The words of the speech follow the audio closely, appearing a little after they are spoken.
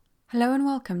Hello and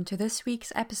welcome to this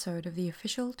week's episode of the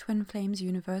official Twin Flames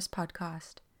Universe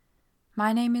podcast.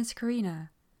 My name is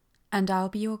Karina, and I'll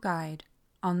be your guide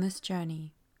on this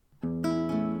journey.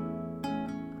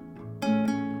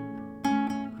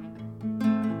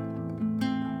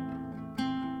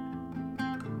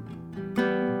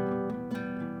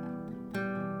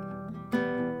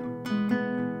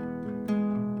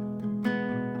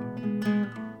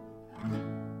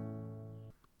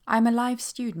 I'm a live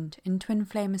student in Twin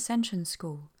Flame Ascension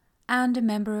School and a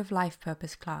member of Life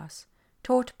Purpose class,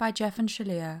 taught by Jeff and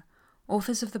Shalia,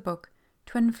 authors of the book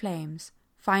Twin Flames,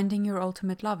 Finding Your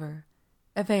Ultimate Lover,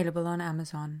 available on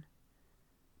Amazon.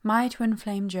 My twin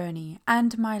flame journey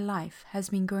and my life has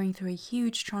been going through a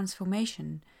huge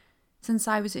transformation since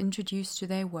I was introduced to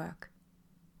their work,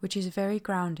 which is very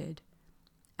grounded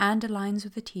and aligns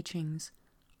with the teachings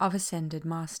of Ascended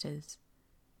Masters.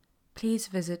 Please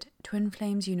visit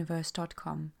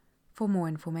twinflamesuniverse.com for more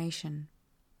information.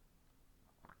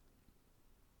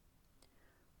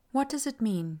 What does it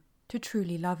mean to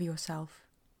truly love yourself?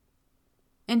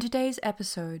 In today's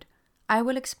episode, I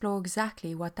will explore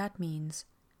exactly what that means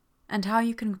and how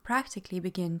you can practically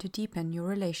begin to deepen your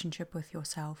relationship with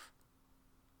yourself.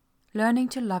 Learning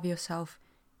to love yourself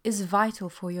is vital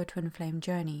for your twin flame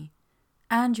journey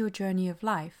and your journey of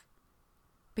life,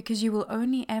 because you will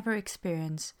only ever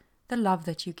experience the love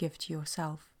that you give to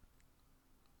yourself.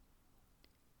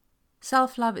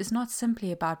 Self-love is not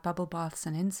simply about bubble baths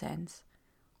and incense,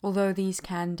 although these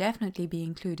can definitely be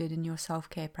included in your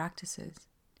self-care practices.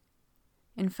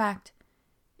 In fact,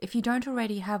 if you don't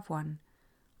already have one,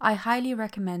 I highly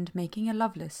recommend making a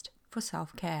love list for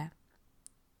self-care.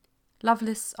 Love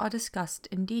lists are discussed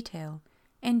in detail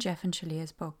in Jeff and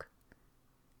Shalia's book.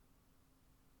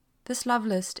 This love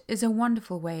list is a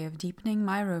wonderful way of deepening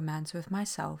my romance with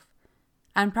myself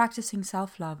and practicing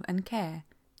self-love and care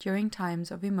during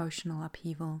times of emotional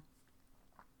upheaval.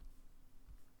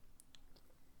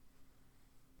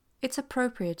 It's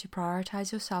appropriate to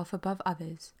prioritize yourself above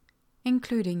others,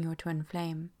 including your twin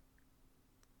flame.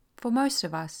 For most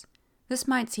of us, this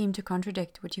might seem to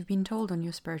contradict what you've been told on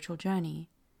your spiritual journey.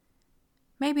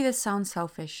 Maybe this sounds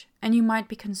selfish, and you might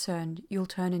be concerned you'll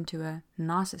turn into a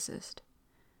narcissist.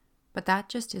 But that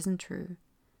just isn't true,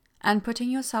 and putting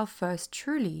yourself first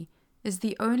truly is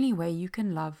the only way you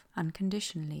can love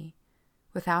unconditionally,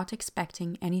 without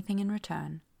expecting anything in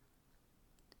return.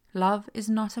 Love is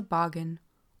not a bargain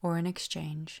or an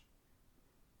exchange.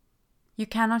 You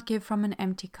cannot give from an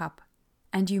empty cup,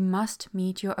 and you must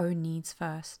meet your own needs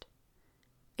first.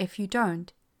 If you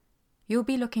don't, you'll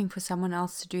be looking for someone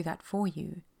else to do that for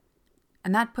you,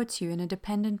 and that puts you in a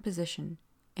dependent position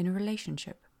in a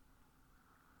relationship.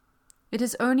 It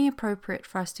is only appropriate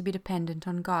for us to be dependent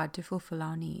on God to fulfill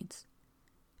our needs.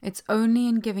 It's only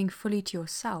in giving fully to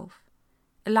yourself,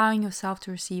 allowing yourself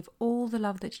to receive all the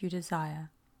love that you desire,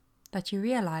 that you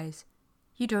realize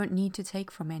you don't need to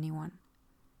take from anyone.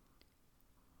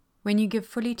 When you give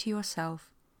fully to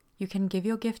yourself, you can give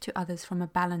your gift to others from a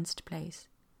balanced place,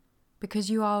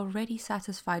 because you are already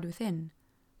satisfied within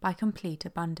by complete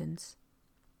abundance.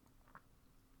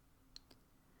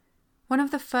 One of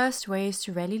the first ways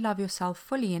to really love yourself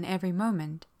fully in every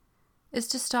moment is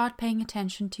to start paying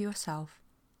attention to yourself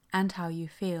and how you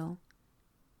feel.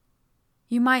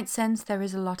 You might sense there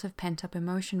is a lot of pent-up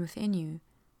emotion within you,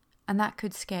 and that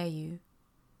could scare you.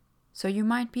 So you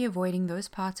might be avoiding those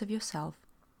parts of yourself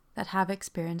that have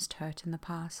experienced hurt in the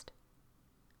past.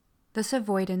 This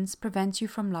avoidance prevents you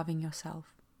from loving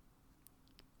yourself.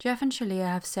 Jeff and Shalia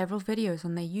have several videos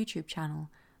on their YouTube channel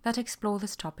that explore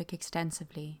this topic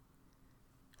extensively.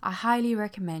 I highly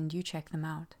recommend you check them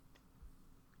out.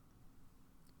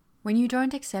 When you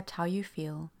don't accept how you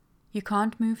feel, you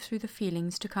can't move through the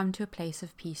feelings to come to a place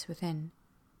of peace within.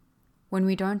 When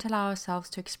we don't allow ourselves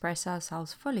to express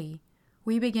ourselves fully,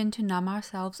 we begin to numb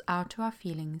ourselves out to our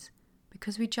feelings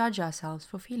because we judge ourselves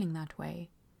for feeling that way.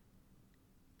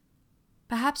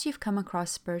 Perhaps you've come across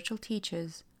spiritual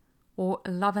teachers or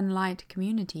love and light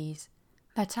communities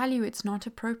that tell you it's not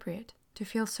appropriate to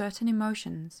feel certain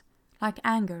emotions like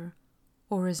anger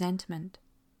or resentment.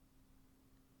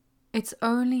 It's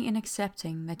only in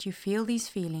accepting that you feel these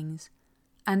feelings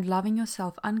and loving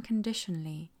yourself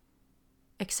unconditionally,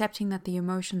 accepting that the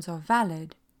emotions are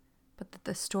valid, but that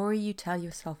the story you tell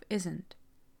yourself isn't,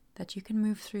 that you can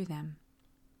move through them.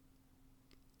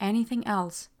 Anything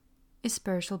else is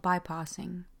spiritual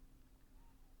bypassing.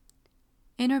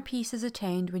 Inner peace is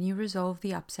attained when you resolve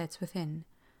the upsets within,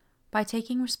 by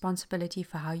taking responsibility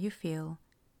for how you feel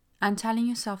and telling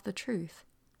yourself the truth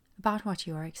about what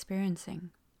you are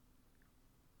experiencing.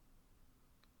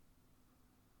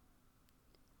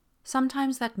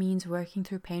 Sometimes that means working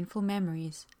through painful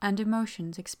memories and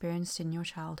emotions experienced in your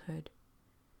childhood.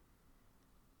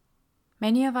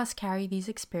 Many of us carry these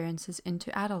experiences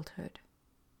into adulthood.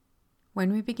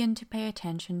 When we begin to pay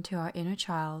attention to our inner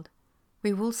child,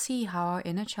 we will see how our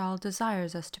inner child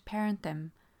desires us to parent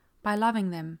them by loving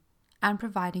them and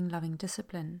providing loving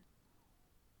discipline.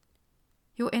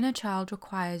 Your inner child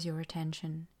requires your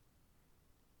attention.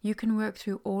 You can work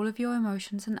through all of your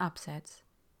emotions and upsets,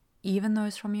 even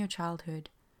those from your childhood,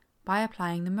 by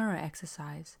applying the mirror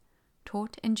exercise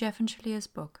taught in Jeff and Shalia's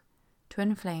book,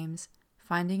 Twin Flames: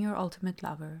 Finding Your Ultimate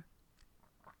Lover.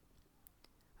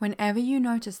 Whenever you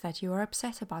notice that you are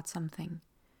upset about something,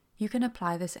 you can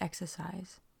apply this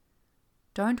exercise.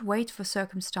 Don't wait for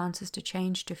circumstances to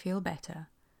change to feel better.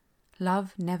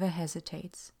 Love never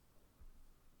hesitates.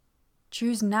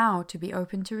 Choose now to be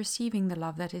open to receiving the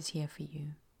love that is here for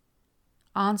you.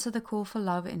 Answer the call for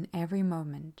love in every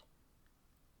moment.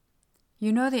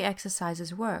 You know the exercise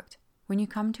has worked when you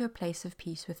come to a place of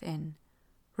peace within,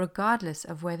 regardless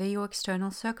of whether your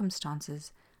external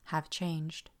circumstances have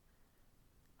changed.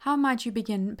 How might you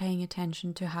begin paying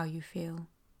attention to how you feel?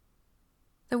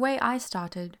 The way I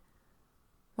started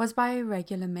was by a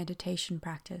regular meditation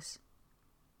practice.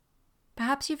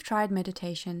 Perhaps you've tried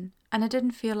meditation and it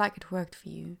didn't feel like it worked for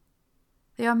you.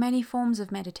 There are many forms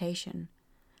of meditation,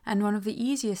 and one of the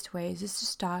easiest ways is to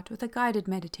start with a guided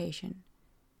meditation,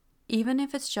 even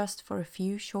if it's just for a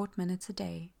few short minutes a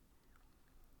day.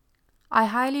 I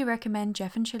highly recommend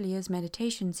Jeff and Shalia's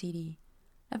meditation CD,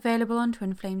 available on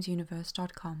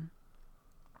twinflamesuniverse.com.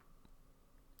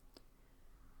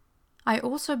 I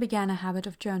also began a habit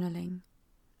of journaling,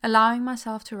 allowing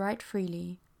myself to write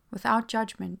freely, without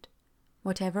judgment,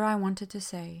 whatever I wanted to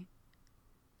say.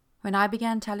 When I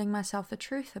began telling myself the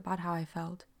truth about how I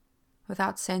felt,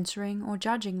 without censoring or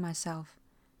judging myself,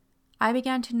 I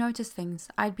began to notice things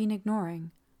I'd been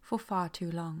ignoring for far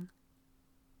too long.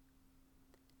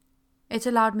 It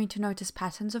allowed me to notice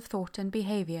patterns of thought and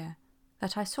behavior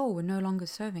that I saw were no longer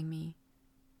serving me.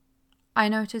 I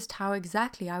noticed how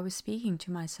exactly I was speaking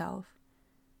to myself,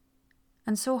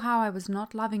 and saw how I was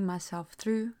not loving myself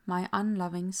through my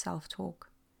unloving self-talk.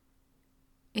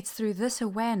 It's through this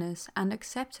awareness and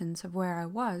acceptance of where I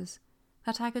was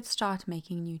that I could start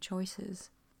making new choices.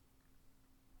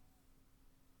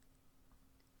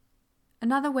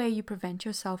 Another way you prevent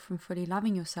yourself from fully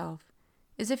loving yourself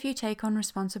is if you take on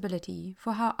responsibility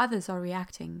for how others are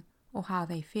reacting or how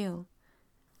they feel.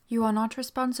 You are not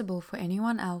responsible for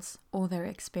anyone else or their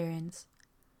experience.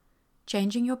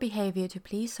 Changing your behavior to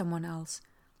please someone else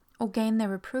or gain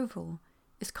their approval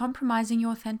is compromising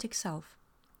your authentic self,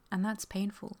 and that's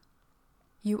painful.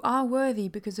 You are worthy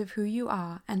because of who you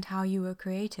are and how you were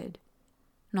created,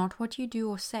 not what you do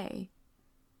or say.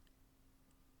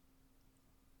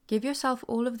 Give yourself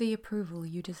all of the approval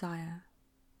you desire.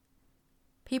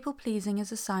 People-pleasing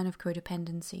is a sign of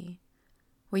codependency,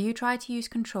 where you try to use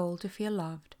control to feel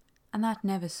loved, and that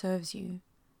never serves you.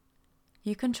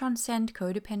 You can transcend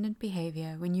codependent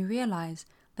behavior when you realize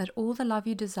that all the love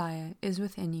you desire is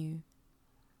within you.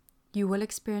 You will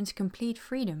experience complete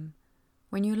freedom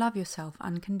when you love yourself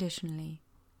unconditionally.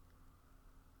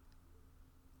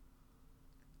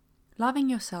 Loving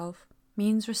yourself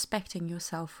means respecting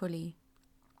yourself fully.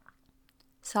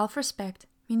 Self-respect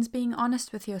means being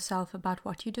honest with yourself about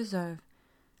what you deserve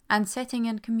and setting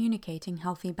and communicating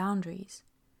healthy boundaries.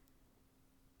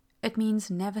 It means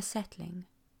never settling.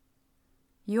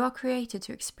 You are created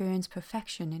to experience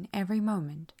perfection in every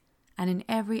moment and in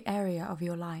every area of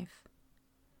your life.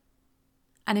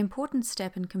 An important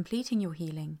step in completing your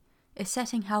healing is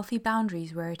setting healthy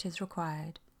boundaries where it is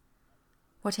required.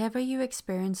 Whatever you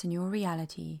experience in your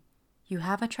reality, you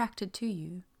have attracted to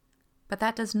you, but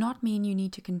that does not mean you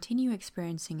need to continue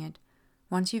experiencing it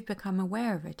once you've become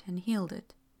aware of it and healed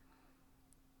it.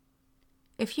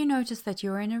 If you notice that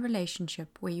you are in a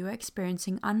relationship where you are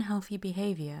experiencing unhealthy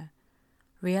behavior,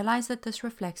 realize that this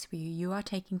reflects where you are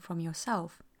taking from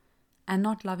yourself and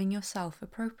not loving yourself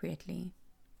appropriately.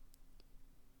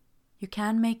 You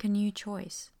can make a new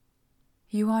choice.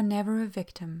 You are never a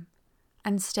victim,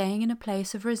 and staying in a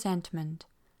place of resentment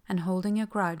and holding a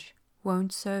grudge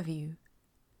won't serve you.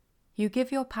 You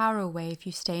give your power away if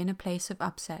you stay in a place of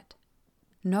upset.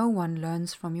 No one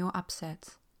learns from your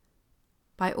upsets.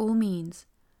 By all means,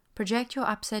 project your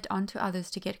upset onto others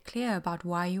to get clear about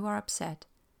why you are upset,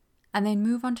 and then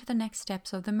move on to the next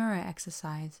steps of the mirror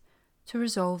exercise to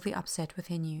resolve the upset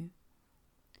within you.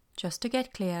 Just to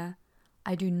get clear,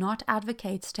 I do not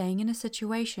advocate staying in a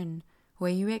situation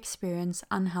where you experience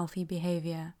unhealthy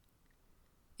behavior.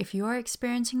 If you are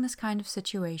experiencing this kind of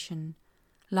situation,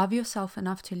 love yourself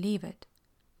enough to leave it,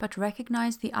 but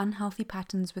recognize the unhealthy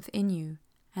patterns within you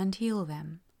and heal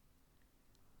them.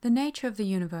 The nature of the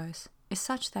universe is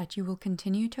such that you will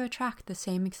continue to attract the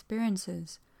same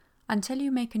experiences until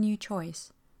you make a new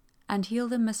choice and heal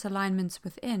the misalignments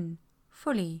within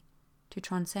fully to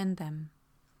transcend them.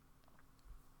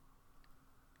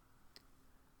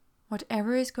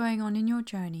 Whatever is going on in your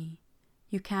journey,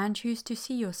 you can choose to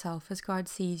see yourself as God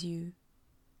sees you,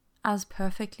 as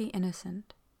perfectly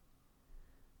innocent.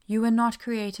 You were not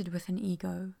created with an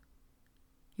ego.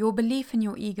 Your belief in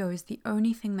your ego is the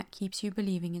only thing that keeps you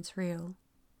believing it's real.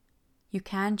 You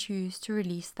can choose to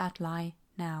release that lie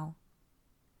now.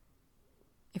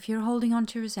 If you're holding on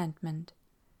to resentment,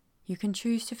 you can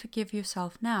choose to forgive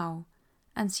yourself now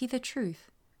and see the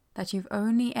truth that you've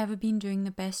only ever been doing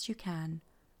the best you can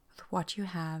with what you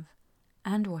have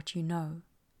and what you know.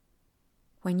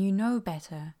 When you know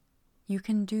better, you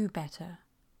can do better.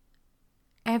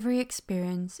 Every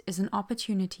experience is an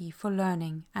opportunity for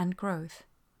learning and growth.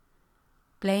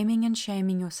 Blaming and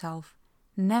shaming yourself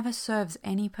never serves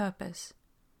any purpose.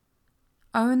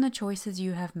 Own the choices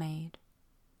you have made.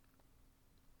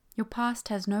 Your past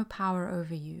has no power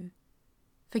over you.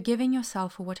 Forgiving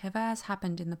yourself for whatever has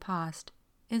happened in the past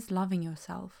is loving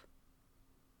yourself.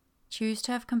 Choose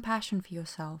to have compassion for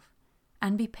yourself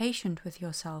and be patient with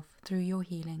yourself through your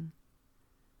healing.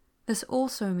 This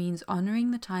also means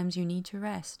honoring the times you need to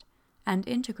rest and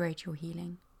integrate your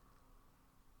healing.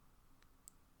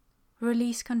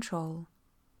 Release control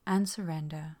and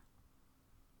surrender.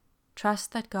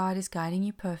 Trust that God is guiding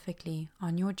you perfectly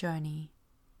on your journey.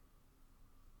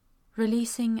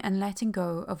 Releasing and letting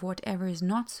go of whatever is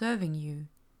not serving you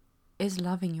is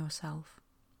loving yourself.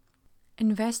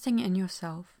 Investing in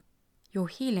yourself, your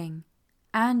healing,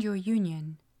 and your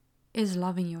union is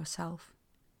loving yourself.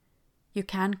 You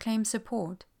can claim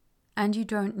support, and you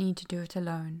don't need to do it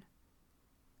alone.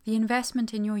 The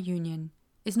investment in your union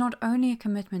is not only a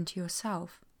commitment to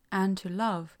yourself and to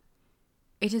love,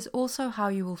 it is also how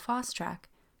you will fast-track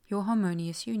your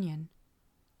harmonious union.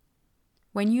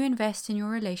 When you invest in your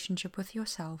relationship with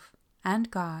yourself and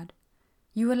God,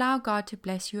 you allow God to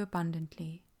bless you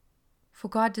abundantly, for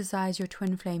God desires your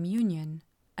twin flame union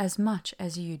as much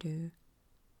as you do.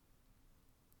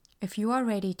 If you are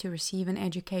ready to receive an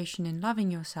education in loving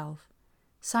yourself,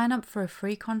 sign up for a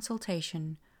free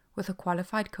consultation with a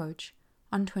qualified coach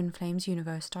on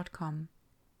twinflamesuniverse.com.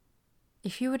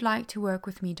 If you would like to work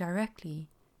with me directly,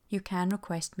 you can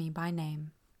request me by name.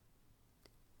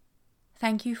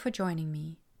 Thank you for joining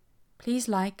me. Please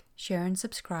like, share and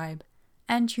subscribe,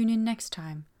 and tune in next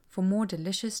time for more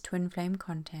delicious twin flame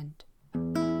content.